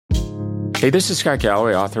Hey, this is Scott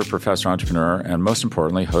Galloway, author, professor, entrepreneur, and most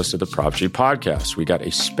importantly, host of the Prop G podcast. We got a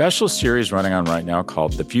special series running on right now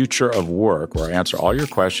called The Future of Work, where I answer all your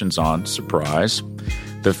questions on, surprise,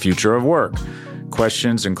 the future of work.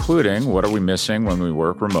 Questions including, what are we missing when we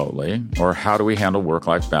work remotely? Or how do we handle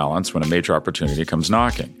work-life balance when a major opportunity comes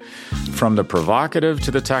knocking? From the provocative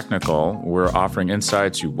to the technical, we're offering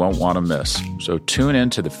insights you won't want to miss. So tune in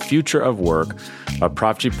to The Future of Work, a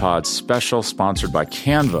Prop G Pod special sponsored by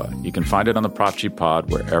Canva. You can find it on the Prop G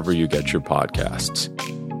Pod wherever you get your podcasts.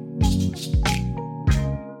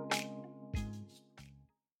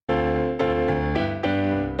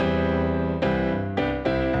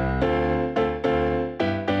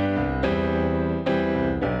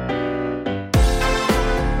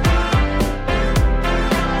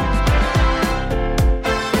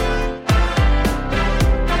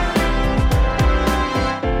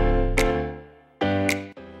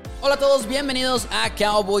 Hola a todos, bienvenidos a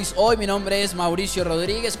Cowboys Hoy. Mi nombre es Mauricio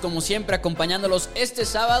Rodríguez, como siempre acompañándolos este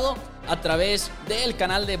sábado a través del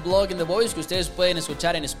canal de Blog in the Voice que ustedes pueden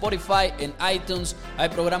escuchar en Spotify, en iTunes. Hay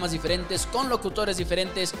programas diferentes con locutores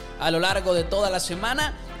diferentes a lo largo de toda la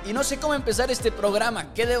semana. Y no sé cómo empezar este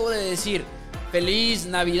programa. ¿Qué debo de decir? Feliz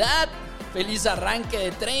Navidad, feliz arranque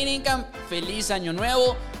de Training Camp, feliz Año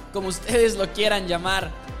Nuevo, como ustedes lo quieran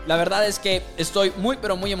llamar. La verdad es que estoy muy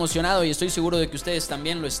pero muy emocionado y estoy seguro de que ustedes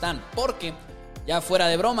también lo están, porque ya fuera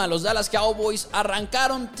de broma, los Dallas Cowboys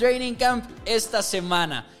arrancaron Training Camp esta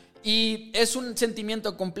semana y es un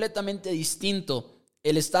sentimiento completamente distinto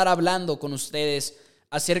el estar hablando con ustedes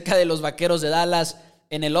acerca de los Vaqueros de Dallas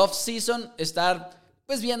en el off-season, estar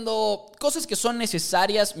pues viendo cosas que son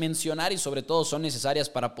necesarias mencionar y sobre todo son necesarias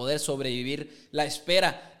para poder sobrevivir la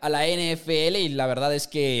espera a la NFL, y la verdad es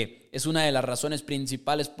que es una de las razones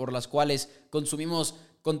principales por las cuales consumimos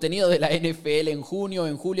contenido de la NFL en junio,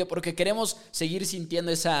 en julio, porque queremos seguir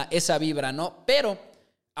sintiendo esa vibra, ¿no? Pero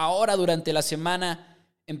ahora durante la semana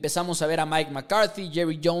empezamos a ver a Mike McCarthy,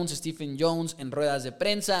 Jerry Jones, Stephen Jones en ruedas de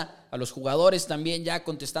prensa, a los jugadores también ya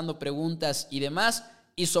contestando preguntas y demás,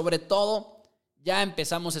 y sobre todo ya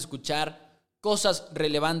empezamos a escuchar cosas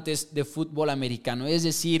relevantes de fútbol americano. Es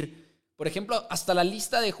decir, por ejemplo, hasta la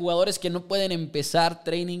lista de jugadores que no pueden empezar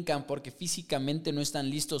Training Camp porque físicamente no están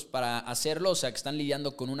listos para hacerlo, o sea, que están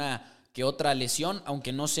lidiando con una que otra lesión,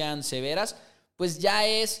 aunque no sean severas, pues ya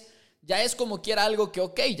es como quiera algo que,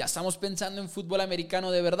 ok, ya estamos pensando en fútbol americano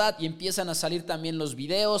de verdad, y empiezan a salir también los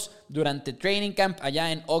videos durante Training Camp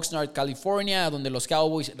allá en Oxnard, California, donde los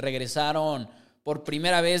Cowboys regresaron por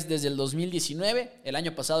primera vez desde el 2019. El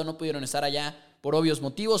año pasado no pudieron estar allá por obvios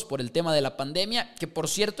motivos, por el tema de la pandemia, que por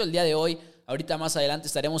cierto el día de hoy, ahorita más adelante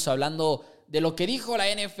estaremos hablando de lo que dijo la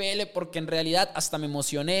NFL, porque en realidad hasta me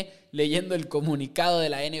emocioné leyendo el comunicado de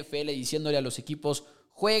la NFL diciéndole a los equipos,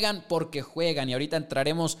 juegan porque juegan, y ahorita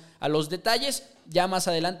entraremos a los detalles ya más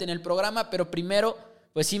adelante en el programa, pero primero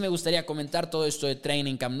pues sí me gustaría comentar todo esto de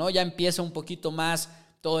Training Camp, ¿no? Ya empieza un poquito más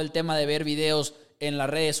todo el tema de ver videos en las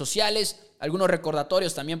redes sociales, algunos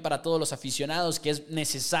recordatorios también para todos los aficionados que es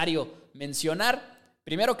necesario mencionar.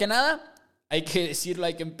 Primero que nada, hay que decirlo,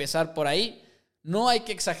 hay que empezar por ahí, no hay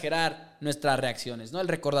que exagerar nuestras reacciones, ¿no? El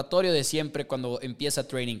recordatorio de siempre cuando empieza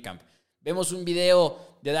Training Camp. Vemos un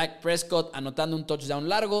video de Dak Prescott anotando un touchdown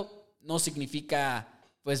largo, no significa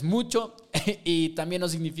pues mucho y también no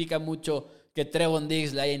significa mucho que Trevon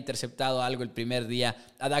Diggs le haya interceptado algo el primer día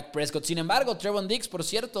a Dak Prescott. Sin embargo, Trevon Diggs, por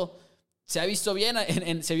cierto, se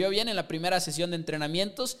vio bien en la primera sesión de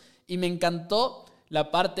entrenamientos, y me encantó la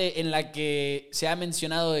parte en la que se ha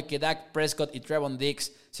mencionado de que Dak Prescott y Trevon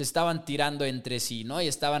Diggs se estaban tirando entre sí, ¿no? Y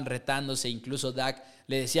estaban retándose, incluso Dak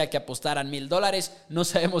le decía que apostaran $1,000, no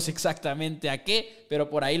sabemos exactamente a qué, pero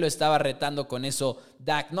por ahí lo estaba retando con eso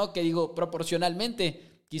Dak, ¿no? Que digo,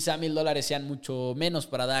 proporcionalmente, quizá $1,000 sean mucho menos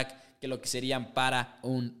para Dak que lo que serían para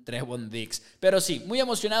un Trevon Diggs. Pero sí, muy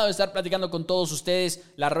emocionado de estar platicando con todos ustedes.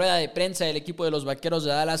 La rueda de prensa del equipo de los Vaqueros de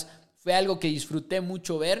Dallas fue algo que disfruté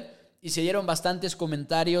mucho ver, y se dieron bastantes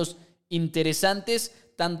comentarios interesantes,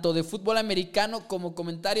 tanto de fútbol americano como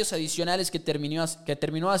comentarios adicionales que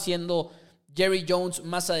terminó haciendo Jerry Jones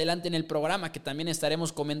más adelante en el programa, que también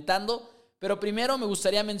estaremos comentando. Pero primero me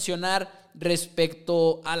gustaría mencionar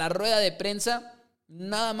respecto a la rueda de prensa,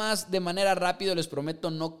 nada más de manera rápida, les prometo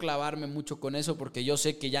no clavarme mucho con eso porque yo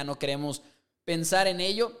sé que ya no queremos pensar en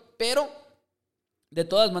ello, pero de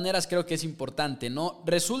todas maneras creo que es importante, ¿no?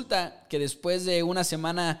 Resulta que después de una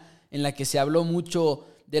semana en la que se habló mucho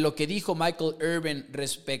de lo que dijo Michael Irvin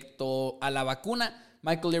respecto a la vacuna,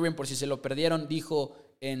 Michael Irvin, por si se lo perdieron, dijo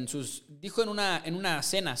en una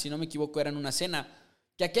cena, si no me equivoco era en una cena,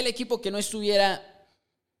 que aquel equipo que no estuviera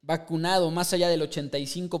vacunado más allá del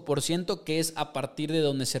 85%, que es a partir de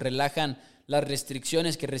donde se relajan las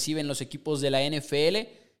restricciones que reciben los equipos de la NFL.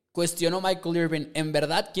 Cuestionó Michael Irvin: ¿en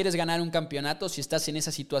verdad quieres ganar un campeonato si estás en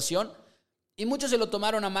esa situación? Y muchos se lo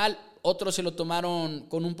tomaron a mal, otros se lo tomaron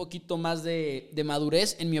con un poquito más de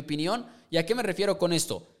madurez, en mi opinión. ¿Y a qué me refiero con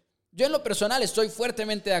esto? Yo en lo personal estoy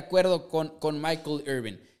fuertemente de acuerdo con Michael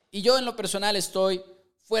Irvin. Y yo en lo personal estoy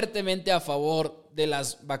fuertemente a favor de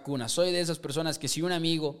las vacunas. Soy de esas personas que si un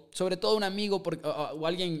amigo, sobre todo un amigo o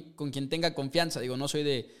alguien con quien tenga confianza, no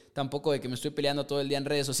soy tampoco de que me estoy peleando todo el día en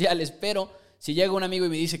redes sociales, pero si llega un amigo y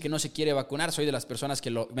me dice que no se quiere vacunar, soy de las personas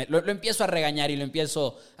que lo empiezo a regañar y lo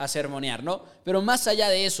empiezo a sermonear, ¿no? Pero más allá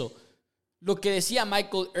de eso, lo que decía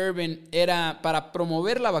Michael Irvin era para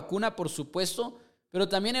promover la vacuna, por supuesto, pero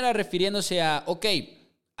también era refiriéndose a, ok,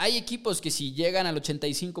 hay equipos que si llegan al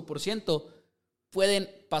 85% pueden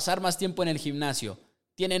pasar más tiempo en el gimnasio,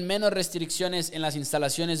 tienen menos restricciones en las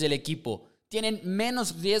instalaciones del equipo, tienen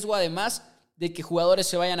menos riesgo además de que jugadores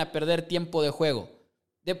se vayan a perder tiempo de juego.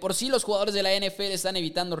 De por sí los jugadores de la NFL están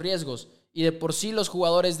evitando riesgos y de por sí los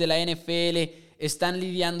jugadores de la NFL están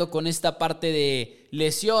lidiando con esta parte de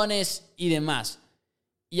lesiones y demás.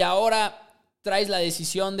 Y ahora traes la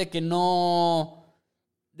decisión de que no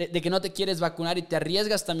te quieres vacunar y te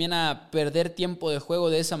arriesgas también a perder tiempo de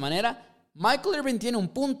juego de esa manera. Michael Irvin tiene un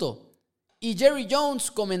punto. Y Jerry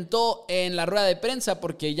Jones comentó en la rueda de prensa,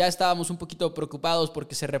 porque ya estábamos un poquito preocupados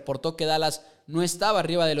porque se reportó que Dallas no estaba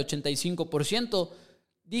arriba del 85%.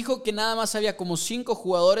 Dijo que nada más había como 5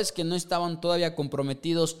 jugadores que no estaban todavía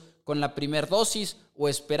comprometidos con la primera dosis o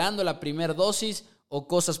esperando la primera dosis o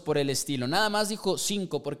cosas por el estilo. Nada más dijo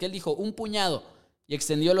 5, porque él dijo un puñado y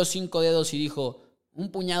extendió los 5 dedos y dijo un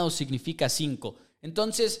puñado significa 5.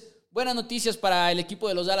 Entonces, buenas noticias para el equipo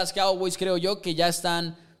de los Dallas Cowboys, creo yo, que ya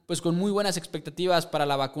están pues con muy buenas expectativas para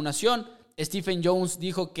la vacunación. Stephen Jones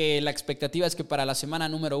dijo que la expectativa es que para la semana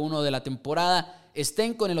número 1 de la temporada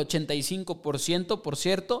estén con el 85%, por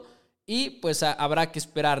cierto, y pues habrá que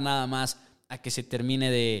esperar nada más a que se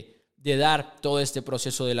termine de dar todo este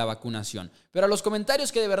proceso de la vacunación. Pero a los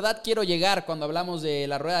comentarios que de verdad quiero llegar cuando hablamos de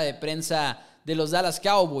la rueda de prensa de los Dallas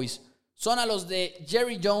Cowboys son a los de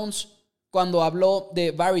Jerry Jones cuando habló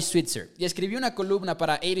de Barry Switzer. Y escribí una columna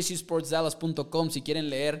para abcsportsdallas.com si quieren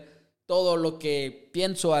leer todo lo que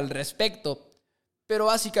pienso al respecto. Pero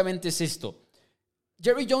básicamente es esto.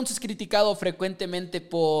 Jerry Jones es criticado frecuentemente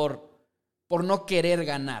por no querer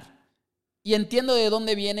ganar. Y entiendo de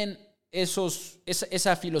dónde vienen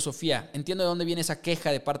esa filosofía. Entiendo de dónde viene esa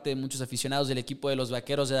queja de parte de muchos aficionados del equipo de los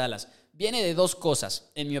Vaqueros de Dallas. Viene de 2 cosas,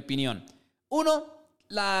 en mi opinión. Uno,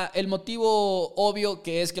 el motivo obvio,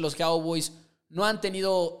 que es que los Cowboys no han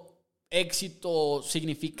tenido éxito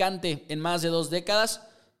significante en más de 2 décadas.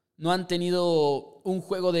 No han tenido un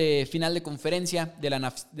juego de final de conferencia de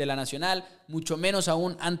la Nacional, mucho menos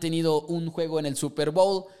aún han tenido un juego en el Super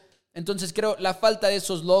Bowl. Entonces creo la falta de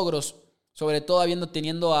esos logros, sobre todo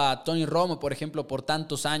teniendo a Tony Romo, por ejemplo, por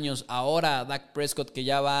tantos años, ahora a Dak Prescott, que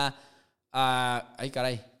ya va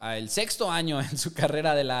al 6º año en su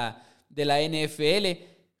carrera de la NFL,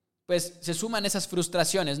 pues se suman esas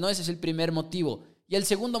frustraciones, ¿no? Ese es el primer motivo. Y el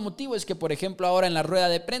segundo motivo es que, por ejemplo, ahora en la rueda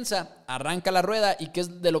de prensa, arranca la rueda y que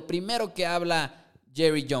es de lo primero que habla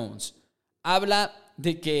Jerry Jones. Habla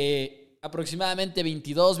de que aproximadamente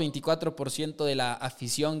 22-24% de la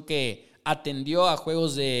afición que atendió a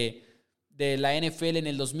juegos de la NFL en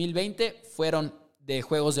el 2020 fueron de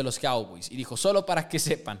juegos de los Cowboys. Y dijo, solo para que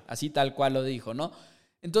sepan, así tal cual lo dijo, ¿no?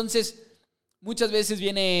 Entonces, muchas veces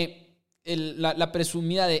viene la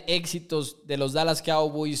presumida de éxitos de los Dallas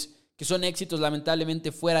Cowboys, que son éxitos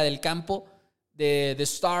lamentablemente fuera del campo. De The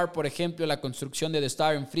Star, por ejemplo, la construcción de The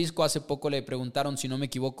Star en Frisco. Hace poco le preguntaron, si no me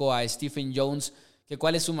equivoco, a Stephen Jones que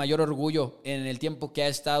cuál es su mayor orgullo en el tiempo que ha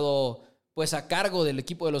estado pues a cargo del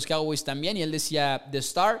equipo de los Cowboys también, y él decía The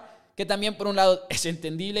Star, que también por un lado es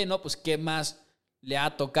entendible, ¿no? Pues qué más le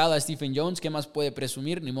ha tocado a Stephen Jones, qué más puede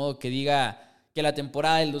presumir, ni modo que diga que la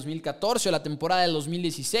temporada del 2014 o la temporada del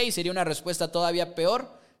 2016 sería una respuesta todavía peor.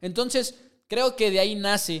 Entonces creo que de ahí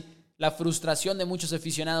nace la frustración de muchos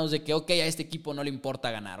aficionados de que, a este equipo no le importa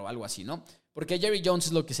ganar o algo así, ¿no? Porque Jerry Jones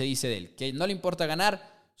es lo que se dice de él, que no le importa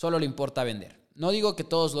ganar, solo le importa vender. No digo que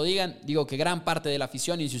todos lo digan, digo que gran parte de la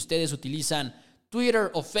afición, y si ustedes utilizan Twitter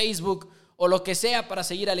o Facebook o lo que sea para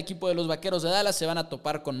seguir al equipo de los Vaqueros de Dallas, se van a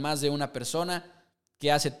topar con más de una persona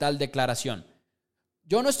que hace tal declaración.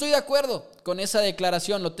 Yo no estoy de acuerdo con esa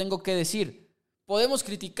declaración, lo tengo que decir. Podemos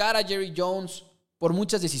criticar a Jerry Jones por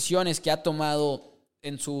muchas decisiones que ha tomado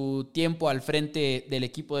en su tiempo al frente del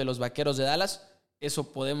equipo de los Vaqueros de Dallas.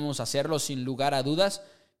 Eso podemos hacerlo sin lugar a dudas,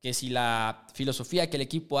 que si la filosofía que el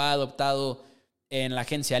equipo ha adoptado en la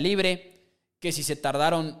agencia libre, que si se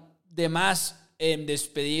tardaron de más en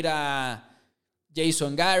despedir a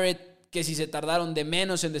Jason Garrett, que si se tardaron de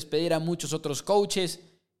menos en despedir a muchos otros coaches,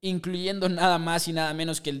 incluyendo nada más y nada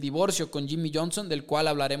menos que el divorcio con Jimmy Johnson, del cual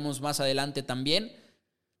hablaremos más adelante también.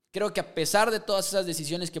 Creo que a pesar de todas esas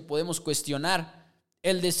decisiones que podemos cuestionar,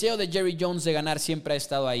 el deseo de Jerry Jones de ganar siempre ha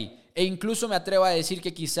estado ahí. E incluso me atrevo a decir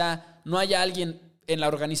que quizá no haya alguien en la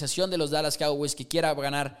organización de los Dallas Cowboys que quiera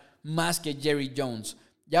ganar más que Jerry Jones.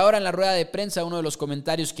 Y ahora en la rueda de prensa uno de los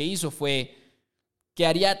comentarios que hizo fue que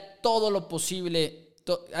haría todo lo posible,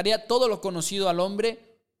 haría todo lo conocido al hombre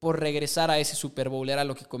por regresar a ese Super Bowl. Era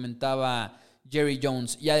lo que comentaba Jerry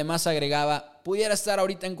Jones. Y además agregaba, pudiera estar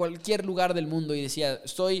ahorita en cualquier lugar del mundo, y decía,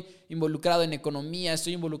 estoy involucrado en economía,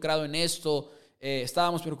 estoy involucrado en esto,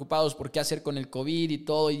 estábamos preocupados por qué hacer con el COVID y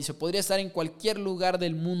todo, y dice, podría estar en cualquier lugar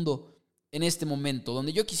del mundo en este momento,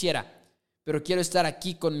 donde yo quisiera, pero quiero estar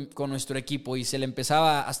aquí con nuestro equipo. Y se le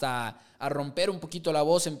empezaba hasta a romper un poquito la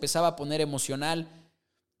voz, empezaba a poner emocional,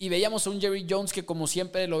 y veíamos a un Jerry Jones que, como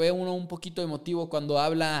siempre, lo ve uno un poquito emotivo cuando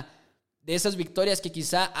habla de esas victorias que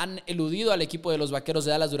quizá han eludido al equipo de los Vaqueros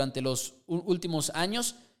de Dallas durante los últimos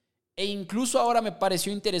años. E incluso ahora me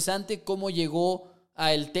pareció interesante cómo llegó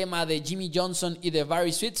al tema de Jimmy Johnson y de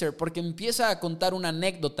Barry Switzer, porque empieza a contar una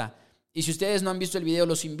anécdota. Y si ustedes no han visto el video,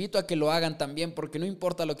 los invito a que lo hagan también, porque no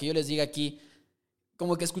importa lo que yo les diga aquí,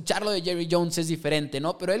 como que escucharlo de Jerry Jones es diferente,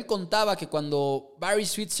 ¿no? Pero él contaba que cuando Barry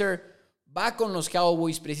Switzer va con los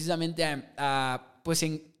Cowboys precisamente pues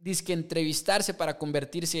en disque entrevistarse para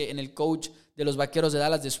convertirse en el coach de los Vaqueros de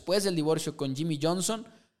Dallas después del divorcio con Jimmy Johnson,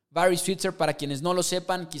 Barry Switzer, para quienes no lo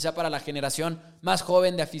sepan, quizá para la generación más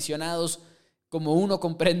joven de aficionados, como uno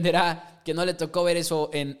comprenderá que no le tocó ver eso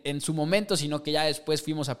en su momento, sino que ya después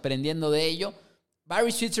fuimos aprendiendo de ello.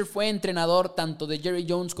 Barry Switzer fue entrenador tanto de Jerry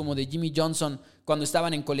Jones como de Jimmy Johnson cuando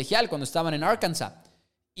estaban en colegial, cuando estaban en Arkansas.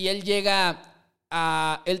 Y él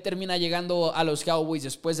termina llegando a los Cowboys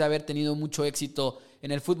después de haber tenido mucho éxito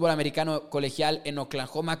en el fútbol americano colegial en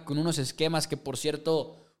Oklahoma, con unos esquemas que, por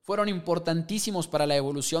cierto, fueron importantísimos para la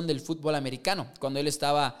evolución del fútbol americano cuando él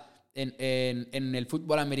estaba en el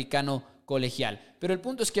fútbol americano colegial. Pero el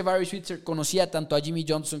punto es que Barry Switzer conocía tanto a Jimmy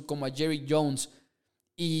Johnson como a Jerry Jones,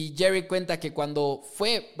 y Jerry cuenta que cuando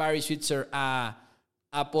fue Barry Switzer a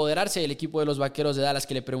apoderarse del equipo de los Vaqueros de Dallas,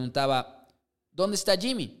 que le preguntaba, ¿dónde está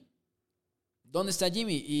Jimmy? ¿Dónde está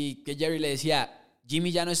Jimmy? Y que Jerry le decía,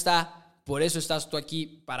 Jimmy ya no está, por eso estás tú aquí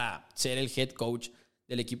para ser el head coach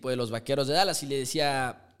del equipo de los Vaqueros de Dallas. Y le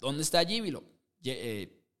decía, ¿dónde está Jimmy?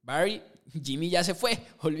 Barry, Jimmy ya se fue,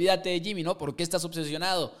 olvídate de Jimmy, ¿no? ¿Por qué estás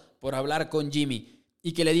obsesionado por hablar con Jimmy?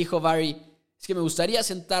 Y que le dijo Barry, es que me gustaría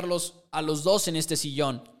sentarlos a los dos en este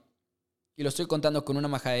sillón. Y lo estoy contando con una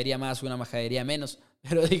majadería más, una majadería menos,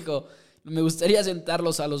 pero dijo, me gustaría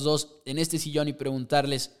sentarlos a los dos en este sillón y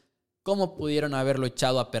preguntarles cómo pudieron haberlo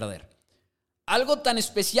echado a perder. Algo tan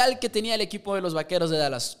especial que tenía el equipo de los Vaqueros de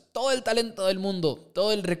Dallas, todo el talento del mundo,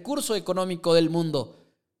 todo el recurso económico del mundo,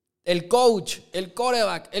 el coach, el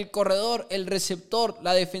quarterback, el corredor, el receptor,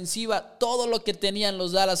 la defensiva, todo lo que tenían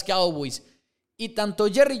los Dallas Cowboys. Y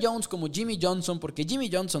tanto Jerry Jones como Jimmy Johnson, porque Jimmy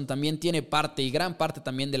Johnson también tiene parte y gran parte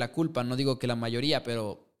también de la culpa, no digo que la mayoría,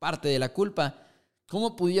 pero parte de la culpa,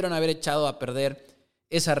 ¿cómo pudieron haber echado a perder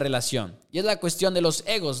esa relación? Y es la cuestión de los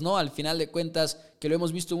egos, ¿no? Al final de cuentas, que lo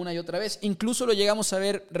hemos visto una y otra vez. Incluso lo llegamos a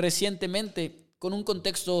ver recientemente con un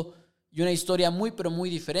contexto y una historia muy, pero muy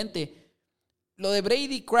diferente. Lo de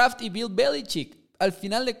Brady, Kraft y Bill Belichick. Al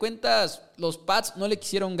final de cuentas, los Pats no le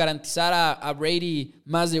quisieron garantizar a Brady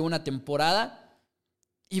más de una temporada.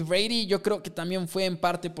 Y Brady, yo creo que también fue en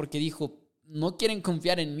parte porque dijo, no quieren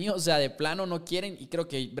confiar en mí, o sea, de plano no quieren. Y creo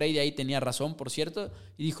que Brady ahí tenía razón, por cierto.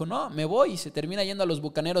 Y dijo, no, me voy. Y se termina yendo a los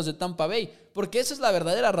Bucaneros de Tampa Bay. Porque esa es la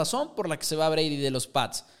verdadera razón por la que se va Brady de los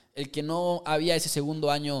Pats. El que no había ese segundo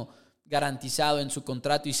año garantizado en su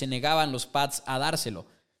contrato y se negaban los Pats a dárselo.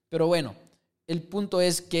 Pero bueno, el punto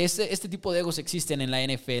es que este tipo de egos existen en la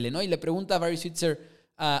NFL, ¿no? Y le pregunta a Barry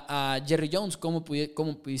Switzer a Jerry Jones, ¿cómo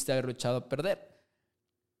pudiste haberlo echado a perder?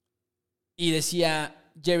 Y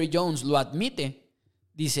decía Jerry Jones, lo admite,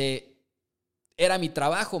 dice, era mi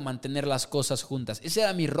trabajo mantener las cosas juntas. Ese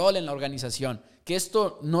era mi rol en la organización, que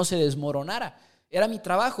esto no se desmoronara. Era mi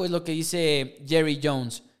trabajo, es lo que dice Jerry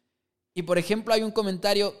Jones. Y por ejemplo, hay un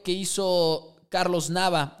comentario que hizo Carlos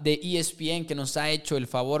Nava de ESPN, que nos ha hecho el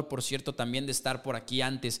favor, por cierto, también de estar por aquí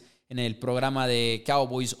antes en el programa de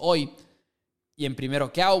Cowboys Hoy y en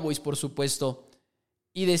Primero Cowboys, por supuesto.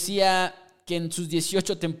 Y decía que en sus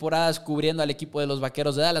 18 temporadas cubriendo al equipo de los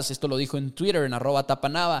Vaqueros de Dallas, esto lo dijo en Twitter, en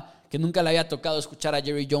 @tapanava, que nunca le había tocado escuchar a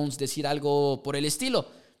Jerry Jones decir algo por el estilo.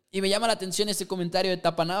 Y me llama la atención este comentario de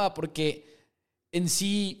Tapanava porque en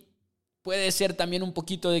sí puede ser también un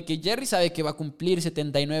poquito de que Jerry sabe que va a cumplir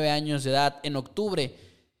 79 años de edad en octubre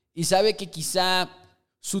y sabe que quizá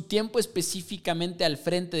su tiempo específicamente al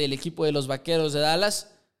frente del equipo de los Vaqueros de Dallas,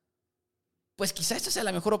 pues quizá esta sea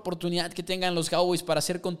la mejor oportunidad que tengan los Cowboys para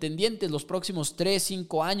ser contendientes los próximos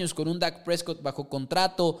 3-5 años con un Dak Prescott bajo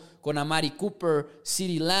contrato, con Amari Cooper,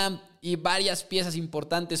 CeeDee Lamb y varias piezas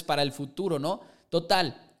importantes para el futuro, ¿no?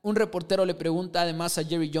 Total, un reportero le pregunta además a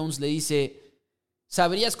Jerry Jones, le dice,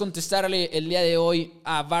 ¿sabrías contestarle el día de hoy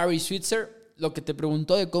a Barry Switzer lo que te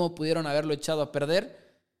preguntó de cómo pudieron haberlo echado a perder?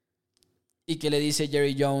 Y que le dice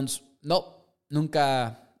Jerry Jones, no,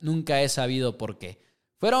 nunca he sabido por qué.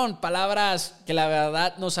 Fueron palabras que la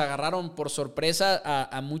verdad nos agarraron por sorpresa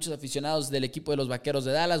a muchos aficionados del equipo de los Vaqueros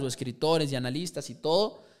de Dallas, o escritores y analistas y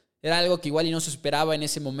todo. Era algo que igual y no se esperaba en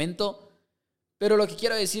ese momento. Pero lo que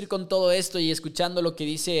quiero decir con todo esto y escuchando lo que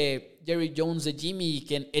dice Jerry Jones de Jimmy,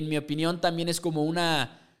 que en mi opinión también es como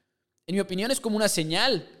una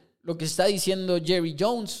señal lo que está diciendo Jerry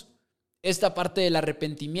Jones. Esta parte del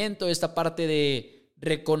arrepentimiento, esta parte de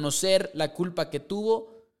reconocer la culpa que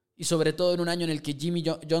tuvo. Y sobre todo en un año en el que Jimmy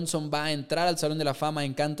Johnson va a entrar al Salón de la Fama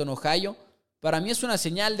en Canton, Ohio, para mí es una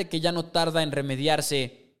señal de que ya no tarda en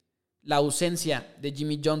remediarse la ausencia de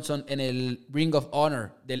Jimmy Johnson en el Ring of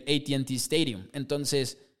Honor del AT&T Stadium.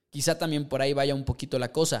 Entonces, quizá también por ahí vaya un poquito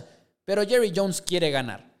la cosa. Pero Jerry Jones quiere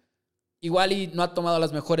ganar. Igual y no ha tomado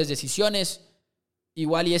las mejores decisiones.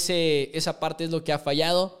 Igual y esa parte es lo que ha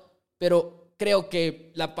fallado. Pero creo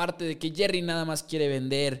que la parte de que Jerry nada más quiere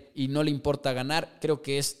vender y no le importa ganar, creo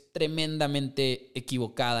que es tremendamente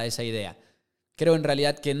equivocada esa idea. Creo en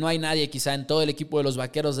realidad que no hay nadie quizá en todo el equipo de los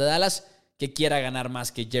Vaqueros de Dallas que quiera ganar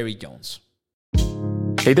más que Jerry Jones.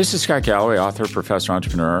 Hey, this is Scott Galloway, author, professor,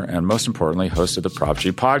 entrepreneur, and most importantly, host of the Prop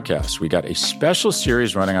G podcast. We got a special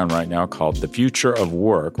series running on right now called The Future of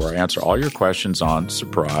Work, where I answer all your questions on,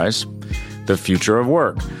 surprise, the future of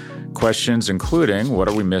work. Questions including, what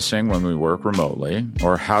are we missing when we work remotely?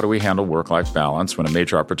 Or how do we handle work-life balance when a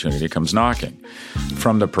major opportunity comes knocking?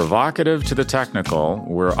 From the provocative to the technical,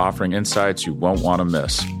 we're offering insights you won't want to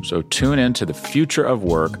miss. So tune in to The Future of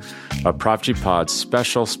Work, a Prop G Pod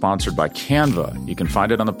special sponsored by Canva. You can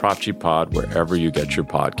find it on the Prop G Pod wherever you get your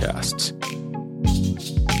podcasts.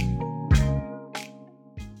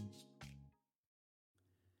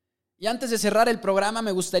 Y antes de cerrar el programa,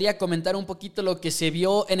 me gustaría comentar un poquito lo que se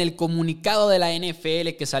vio en el comunicado de la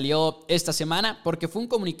NFL que salió esta semana, porque fue un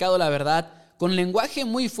comunicado, la verdad, con lenguaje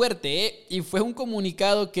muy fuerte, ¿eh? Y fue un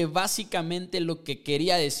comunicado que básicamente lo que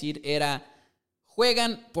quería decir era,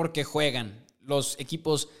 juegan porque juegan los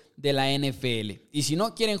equipos de la NFL. Y si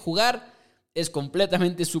no quieren jugar, es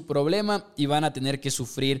completamente su problema y van a tener que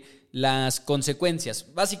sufrir las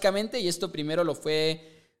consecuencias. Básicamente, y esto primero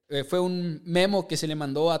fue un memo que se le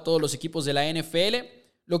mandó a todos los equipos de la NFL.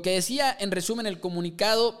 Lo que decía en resumen el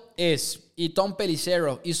comunicado es, y Tom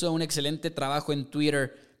Pelissero hizo un excelente trabajo en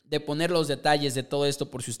Twitter de poner los detalles de todo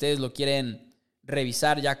esto por si ustedes lo quieren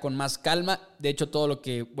revisar ya con más calma. De hecho, todo lo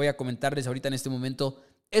que voy a comentarles ahorita en este momento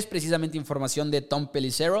es precisamente información de Tom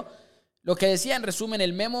Pelissero. Lo que decía en resumen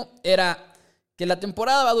el memo era que la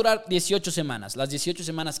temporada va a durar 18 semanas. Las 18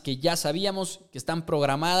 semanas que ya sabíamos que están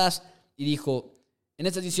programadas, y dijo, en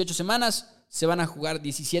estas 18 semanas se van a jugar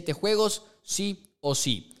 17 juegos, sí o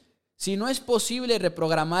sí. Si no es posible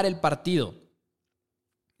reprogramar el partido,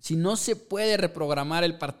 si no se puede reprogramar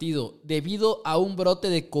el partido debido a un brote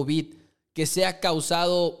de COVID que sea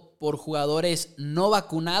causado por jugadores no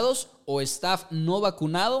vacunados o staff no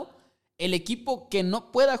vacunado, el equipo que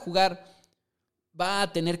no pueda jugar va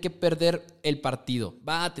a tener que perder el partido,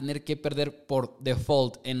 va a tener que perder por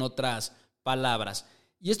default, en otras palabras.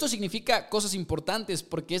 Y esto significa cosas importantes,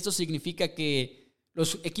 porque esto significa que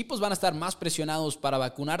los equipos van a estar más presionados para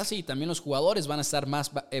vacunarse y también los jugadores van a estar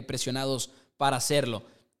más presionados para hacerlo.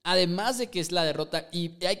 Además de que es la derrota,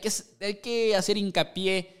 y hay que hacer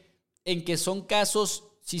hincapié en que son casos,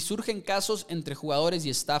 si surgen casos entre jugadores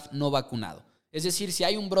y staff no vacunado. Es decir, si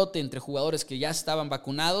hay un brote entre jugadores que ya estaban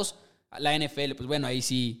vacunados, la NFL, pues bueno, ahí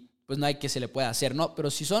sí, pues no hay que se le pueda hacer, ¿no?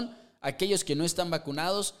 Pero si son aquellos que no están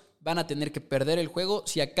vacunados, van a tener que perder el juego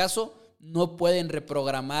si acaso no pueden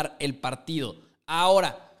reprogramar el partido.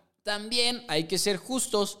 Ahora, también hay que ser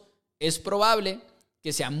justos. Es probable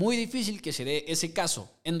que sea muy difícil que se dé ese caso.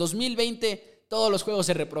 En 2020, todos los juegos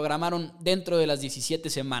se reprogramaron dentro de las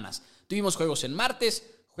 17 semanas. Tuvimos juegos en martes,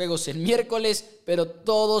 juegos en miércoles, pero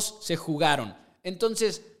todos se jugaron.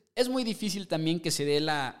 Entonces, es muy difícil también que se dé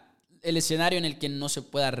el escenario en el que no se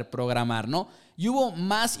pueda reprogramar, ¿no? Y hubo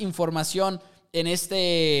más información en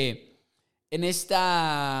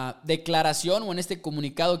esta declaración o en este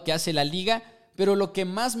comunicado que hace la liga, pero lo que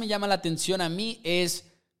más me llama la atención a mí es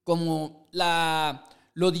como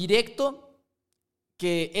lo directo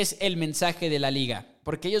que es el mensaje de la liga.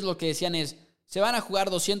 Porque ellos lo que decían es, se van a jugar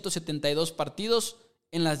 272 partidos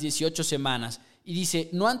en las 18 semanas. Y dice,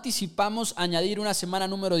 no anticipamos añadir una semana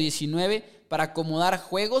número 19 para acomodar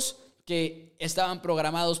juegos que estaban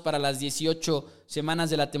programados para las 18 semanas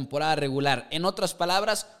de la temporada regular. En otras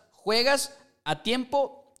palabras, juegas a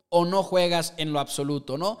tiempo o no juegas en lo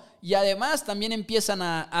absoluto, ¿no? Y además también empiezan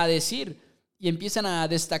a decir y empiezan a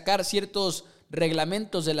destacar ciertos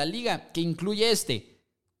reglamentos de la liga, que incluye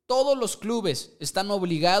todos los clubes están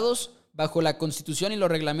obligados, bajo la Constitución y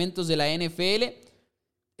los reglamentos de la NFL,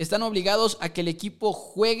 están obligados a que el equipo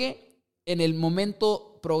juegue en el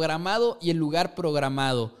momento programado y el lugar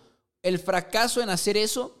programado. El fracaso en hacer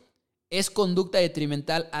eso es conducta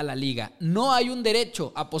detrimental a la liga. No hay un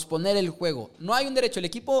derecho a posponer el juego. No hay un derecho. El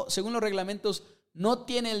equipo, según los reglamentos, no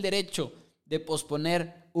tiene el derecho de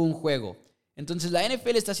posponer un juego. Entonces la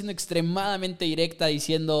NFL está siendo extremadamente directa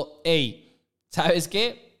diciendo, hey, ¿sabes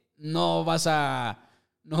qué? No vas a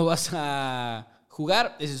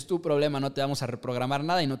jugar, ese es tu problema, no te vamos a reprogramar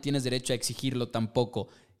nada y no tienes derecho a exigirlo tampoco.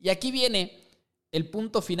 Y aquí viene el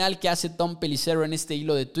punto final que hace Tom Pelissero en este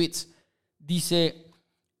hilo de tweets. Dice,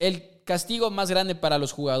 el castigo más grande para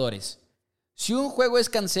los jugadores. Si un juego es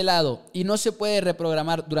cancelado y no se puede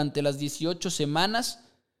reprogramar durante las 18 semanas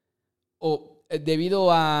o debido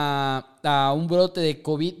a un brote de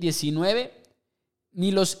COVID-19,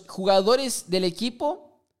 ni los jugadores del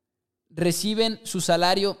equipo reciben su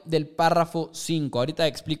salario del párrafo 5. Ahorita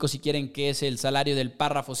explico si quieren qué es el salario del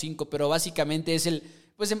párrafo 5, pero básicamente es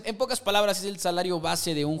en pocas palabras es el salario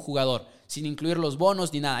base de un jugador, sin incluir los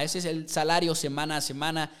bonos ni nada. Ese es el salario semana a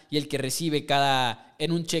semana y el que recibe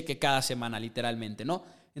en un cheque cada semana, literalmente, ¿no?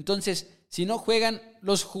 Entonces, si no juegan,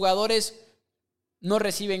 los jugadores no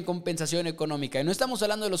reciben compensación económica. Y no estamos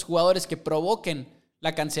hablando de los jugadores que provoquen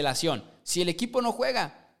la cancelación. Si el equipo no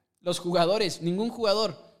juega, ningún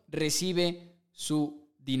jugador recibe su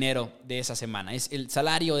dinero de esa semana. Es el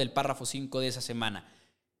salario del párrafo 5 de esa semana.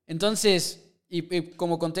 Entonces, y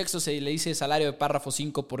como contexto se le dice salario de párrafo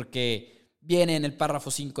 5 porque viene en el párrafo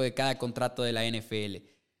 5 de cada contrato de la NFL.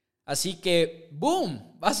 Así que,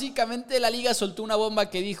 ¡boom! Básicamente la liga soltó una bomba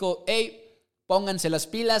que dijo, hey, pónganse las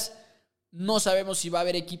pilas. No sabemos si va a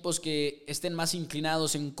haber equipos que estén más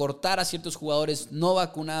inclinados en cortar a ciertos jugadores no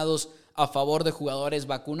vacunados a favor de jugadores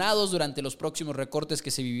vacunados durante los próximos recortes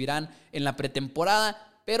que se vivirán en la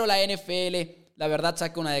pretemporada, pero la NFL, la verdad,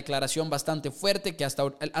 saca una declaración bastante fuerte que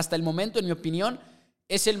hasta el momento, en mi opinión,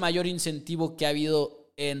 es el mayor incentivo que ha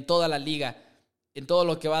habido en toda la liga, en todo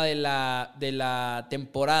lo que va de la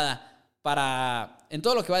temporada, en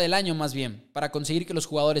todo lo que va del año más bien, para conseguir que los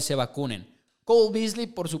jugadores se vacunen. Cole Beasley,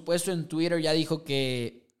 por supuesto, en Twitter ya dijo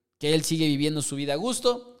que él sigue viviendo su vida a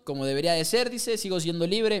gusto, como debería de ser, dice, sigo siendo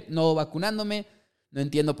libre, no vacunándome. No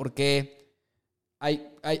entiendo por qué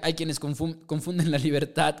hay quienes confunden la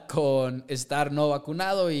libertad con estar no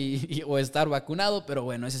vacunado o estar vacunado, pero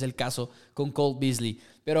bueno, ese es el caso con Cole Beasley.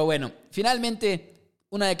 Pero bueno, finalmente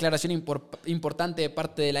una declaración importante de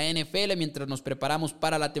parte de la NFL mientras nos preparamos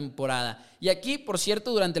para la temporada. Y aquí, por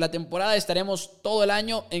cierto, durante la temporada estaremos todo el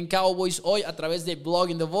año en Cowboys Hoy a través de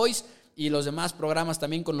Blogging the Voice y los demás programas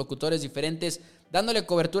también con locutores diferentes, dándole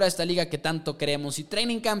cobertura a esta liga que tanto queremos. Y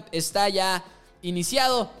Training Camp está ya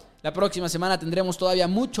iniciado. La próxima semana tendremos todavía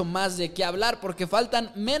mucho más de qué hablar porque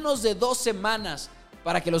faltan menos de 2 semanas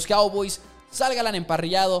para que los Cowboys salgan al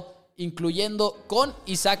emparrillado, incluyendo con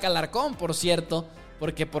Isaac Alarcón, por cierto,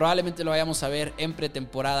 porque probablemente lo vayamos a ver en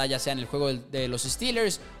pretemporada, ya sea en el juego de los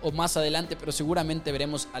Steelers o más adelante, pero seguramente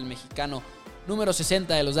veremos al mexicano número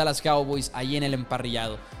 60 de los Dallas Cowboys ahí en el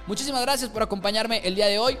emparrillado. Muchísimas gracias por acompañarme el día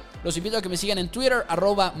de hoy. Los invito a que me sigan en Twitter,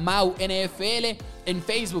 @MauNFL, en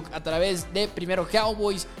Facebook a través de Primero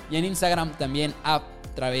Cowboys y en Instagram también a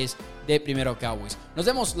través de Primero Cowboys. Nos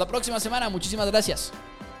vemos la próxima semana. Muchísimas gracias.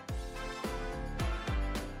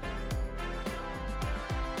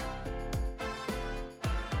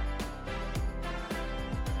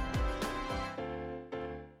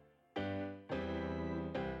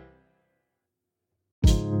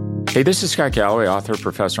 Hey, this is Scott Galloway, author,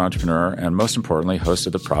 professor, entrepreneur, and most importantly, host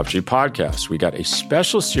of the Prop G podcast. We got a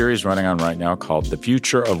special series running on right now called The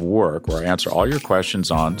Future of Work, where I answer all your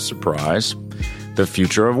questions on, surprise, the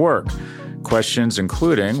future of work. Questions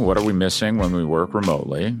including, what are we missing when we work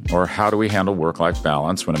remotely? Or how do we handle work-life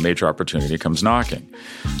balance when a major opportunity comes knocking?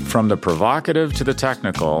 From the provocative to the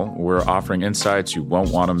technical, we're offering insights you won't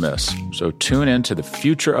want to miss. So tune in to The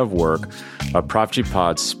Future of Work, a Prop G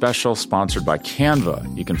Pod special sponsored by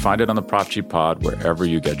Canva. You can find it on the Prop G Pod wherever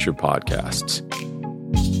you get your podcasts.